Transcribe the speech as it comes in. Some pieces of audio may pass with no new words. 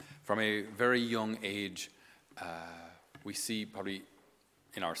From a very young age, we see probably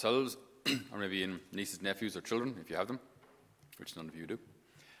in ourselves, or maybe in nieces, nephews, or children, if you have them, which none of you do,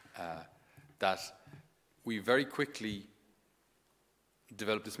 that we very quickly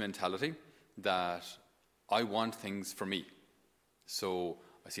develop this mentality that I want things for me. So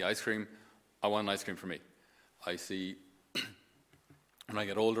I see ice cream, I want an ice cream for me. I see, when I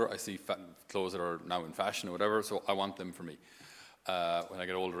get older, I see clothes that are now in fashion or whatever, so I want them for me. When I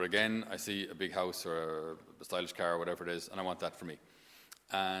get older again, I see a big house or a stylish car or whatever it is, and I want that for me.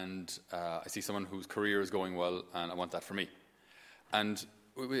 And I see someone whose career is going well, and I want that for me. And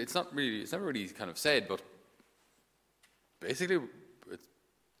it's never really kind of said, but basically,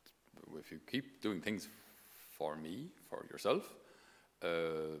 if you keep doing things for me, for yourself,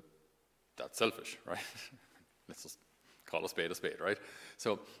 that's selfish, right? Let's just call a spade, right?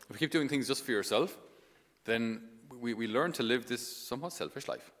 So if you keep doing things just for yourself, then we learn to live this somewhat selfish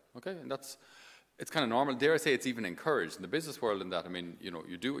life, okay? And it's kind of normal. Dare I say it's even encouraged in the business world in that, I mean,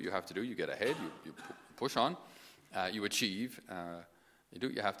 you do what you have to do, you get ahead, you push on, you achieve, you do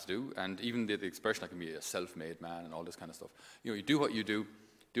what you have to do, and even the expression, I can be a self-made man and all this kind of stuff. You do what you do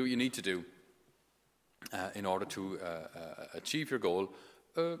what you need to do in order to achieve your goal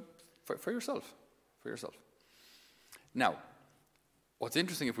for yourself, Now, what's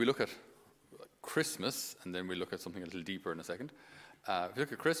interesting, if we look at Christmas, and then we look at something a little deeper in a second, if you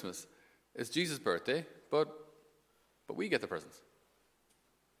look at Christmas, it's Jesus' birthday, but we get the presents.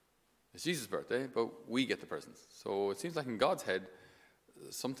 It's Jesus' birthday, but we get the presents. So it seems like in God's head,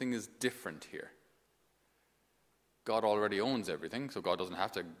 something is different here. God already owns everything, so God doesn't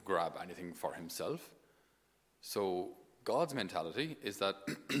have to grab anything for himself. So God's mentality is that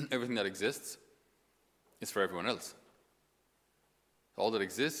everything that exists is for everyone else. All that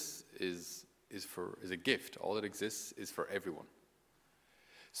exists is a gift. All that exists is for everyone.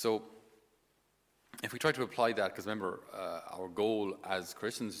 So if we try to apply that, because remember, our goal as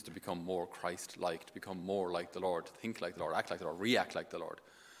Christians is to become more Christ-like, to become more like the Lord, to think like the Lord, act like the Lord, react like the Lord,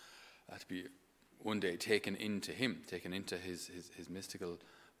 to be one day taken into him, taken into his mystical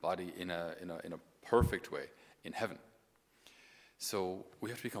body in a perfect way in heaven. So we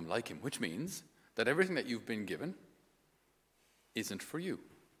have to become like him, which means that everything that you've been given isn't for you.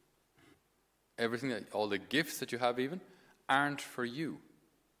 All the gifts that you have even, aren't for you.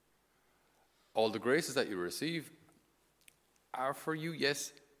 All the graces that you receive are for you,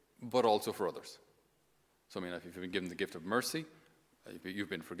 yes, but also for others. So, I mean, if you've been given the gift of mercy, you've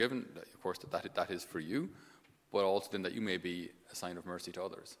been forgiven, of course, that is for you, but also then that you may be a sign of mercy to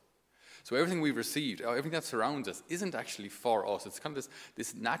others. So everything we've received, everything that surrounds us, isn't actually for us. It's kind of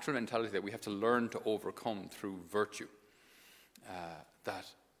this natural mentality that we have to learn to overcome through virtue.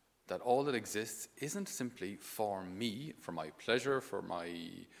 That all that exists isn't simply for me, for my pleasure, for my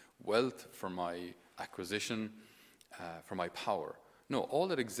wealth, for my acquisition, for my power. No, all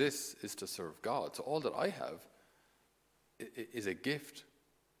that exists is to serve God. So all that I have is a gift,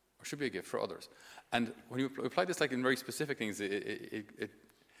 or should be a gift for others. And when you apply this like in very specific things,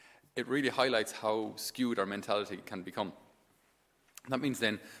 it really highlights how skewed our mentality can become. That means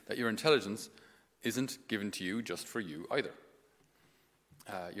then that your intelligence isn't given to you just for you either.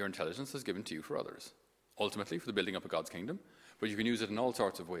 Your intelligence is given to you for others, ultimately for the building up of God's kingdom, but you can use it in all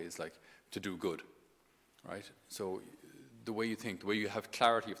sorts of ways, like to do good, right? So the way you think, the way you have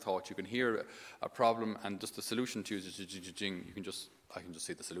clarity of thought, you can hear a problem and just the solution to it, I can just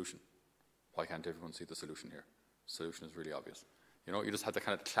see the solution. Why can't everyone see the solution here? The solution is really obvious. You just have the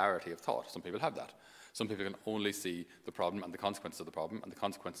kind of clarity of thought. Some people have that. Some people can only see the problem and the consequences of the problem and the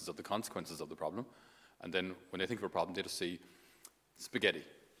consequences of the consequences of the problem. And then when they think of a problem, they just see spaghetti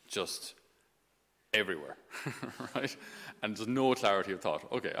just everywhere, right? And there's no clarity of thought.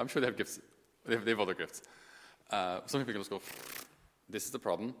 Okay, I'm sure they have gifts. They have other gifts. Some people can just go, this is the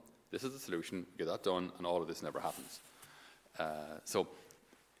problem, this is the solution, get that done, and all of this never happens. So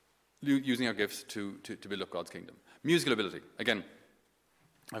using our gifts to build up God's kingdom. Musical ability. Again,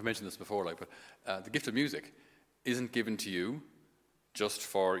 I've mentioned this before, but the gift of music isn't given to you just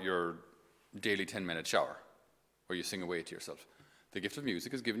for your daily 10-minute shower where you sing away to yourself. The gift of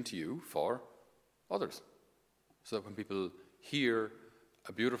music is given to you for others. So that when people hear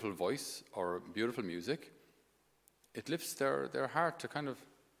a beautiful voice or beautiful music, it lifts their heart to kind of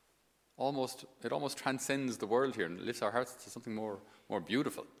almost transcends the world here and lifts our hearts to something more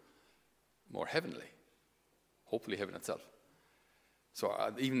beautiful, more heavenly, hopefully heaven itself.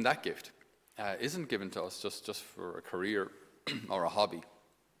 So even that gift isn't given to us just for a career or a hobby.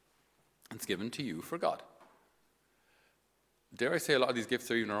 It's given to you for God. Dare I say a lot of these gifts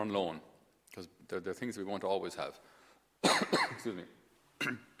are even on loan, because they're things we won't always have. Excuse me.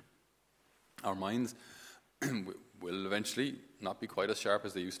 Our minds will eventually not be quite as sharp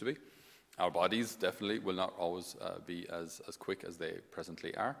as they used to be. Our bodies definitely will not always be as quick as they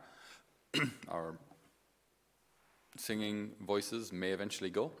presently are. Our singing voices may eventually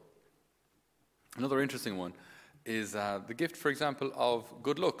go. Another interesting one is the gift, for example, of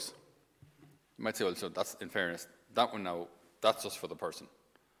good looks. You might say, well, so that's, in fairness, that one now, that's just for the person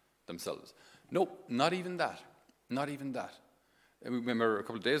themselves. No, not even that. Not even that. I remember a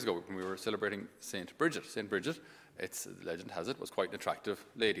couple of days ago when we were celebrating St. Bridget. St. Bridget, legend has it, was quite an attractive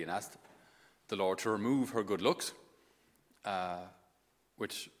lady and asked the Lord to remove her good looks,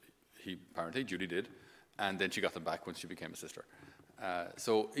 which Judy did, and then she got them back when she became a sister.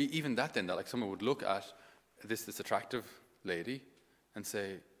 So even that then, that like someone would look at this attractive lady and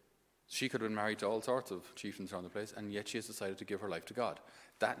say, she could have been married to all sorts of chieftains around the place, and yet she has decided to give her life to God.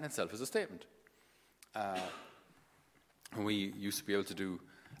 That in itself is a statement. We used to be able to do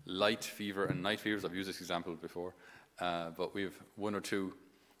light fever and night fevers. I've used this example before, but we have one or two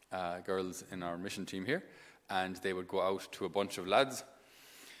girls in our mission team here, and they would go out to a bunch of lads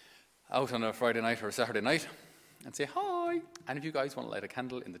out on a Friday night or a Saturday night and say, hi, and if you guys want to light a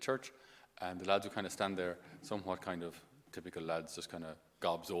candle in the church, and the lads would kind of stand there, somewhat kind of typical lads, just kind of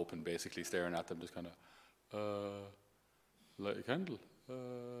gobs open, basically staring at them, just kind of, light a candle?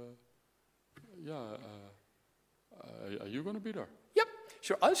 Are you going to be there? Yep,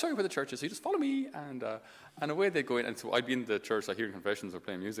 sure, I'll show you where the church is, so you just follow me, and away they'd go in. And so I'd be in the church, I'd hear confessions or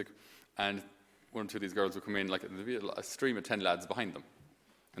playing music, and one or two of these girls would come in, like there'd be a stream of 10 lads behind them.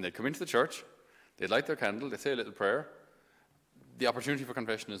 And they'd come into the church, they'd light their candle, they'd say a little prayer, the opportunity for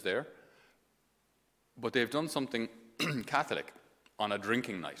confession is there, but they've done something Catholic on a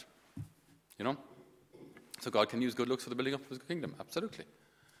drinking night, you know? So God can use good looks for the building up of his kingdom, absolutely.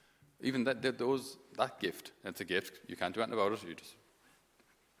 Even that gift, it's a gift, you can't do anything about it, if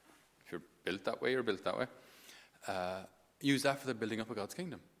you're built that way, you're built that way. Use that for the building up of God's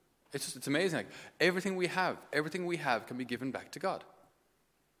kingdom. It's amazing. Like, everything we have can be given back to God.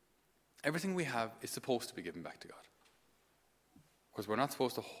 Everything we have is supposed to be given back to God. Because we're not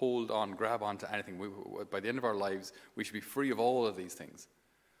supposed to grab on to anything. By the end of our lives, we should be free of all of these things.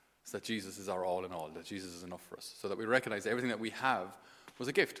 So that Jesus is our all in all, that Jesus is enough for us. So that we recognize everything that we have was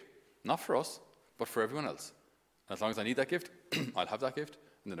a gift. Not for us, but for everyone else. And as long as I need that gift, I'll have that gift.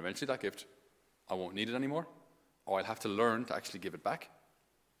 And then eventually that gift, I won't need it anymore. Or I'll have to learn to actually give it back.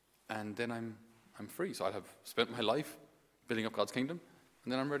 And then I'm free. So I'll have spent my life building up God's kingdom.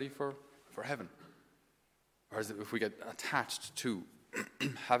 And then I'm ready for heaven. Whereas if we get attached to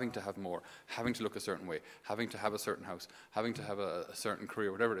having to have more, having to look a certain way, having to have a certain house, having to have a certain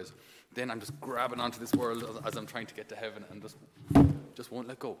career, whatever it is, then I'm just grabbing onto this world as I'm trying to get to heaven and just won't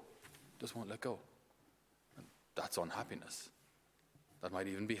let go. Just won't let go. And that's unhappiness. That might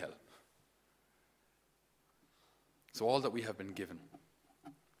even be hell. So all that we have been given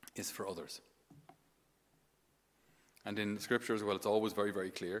is for others. And in Scripture as well, it's always very, very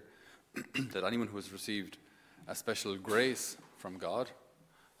clear that anyone who has received a special grace from God,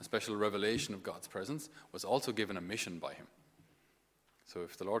 a special revelation of God's presence, was also given a mission by him. So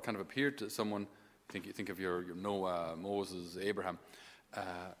if the Lord kind of appeared to someone, you think of your Noah, Moses, Abraham,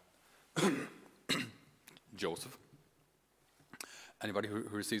 Joseph, anybody who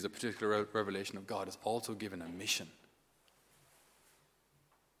receives a particular revelation of God is also given a mission.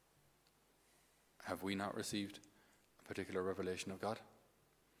 Have we not received a particular revelation of God?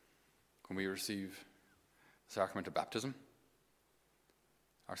 When we receive the sacrament of baptism,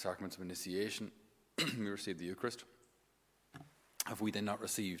 our sacraments of initiation, we receive the Eucharist, have we then not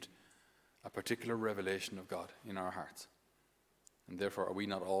received a particular revelation of God in our hearts? And therefore, are we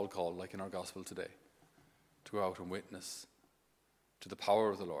not all called, like in our gospel today, to go out and witness to the power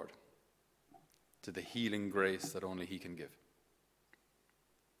of the Lord, to the healing grace that only he can give?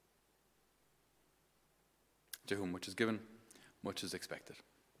 To whom much is given, much is expected.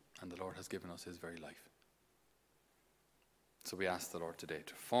 And the Lord has given us his very life. So we ask the Lord today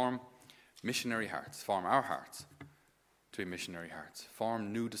to form missionary hearts, form our hearts to be missionary hearts,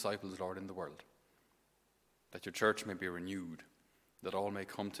 form new disciples, Lord, in the world, that your church may be renewed, that all may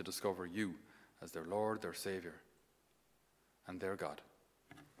come to discover you as their Lord, their Saviour, and their God.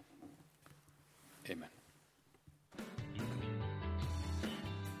 Amen.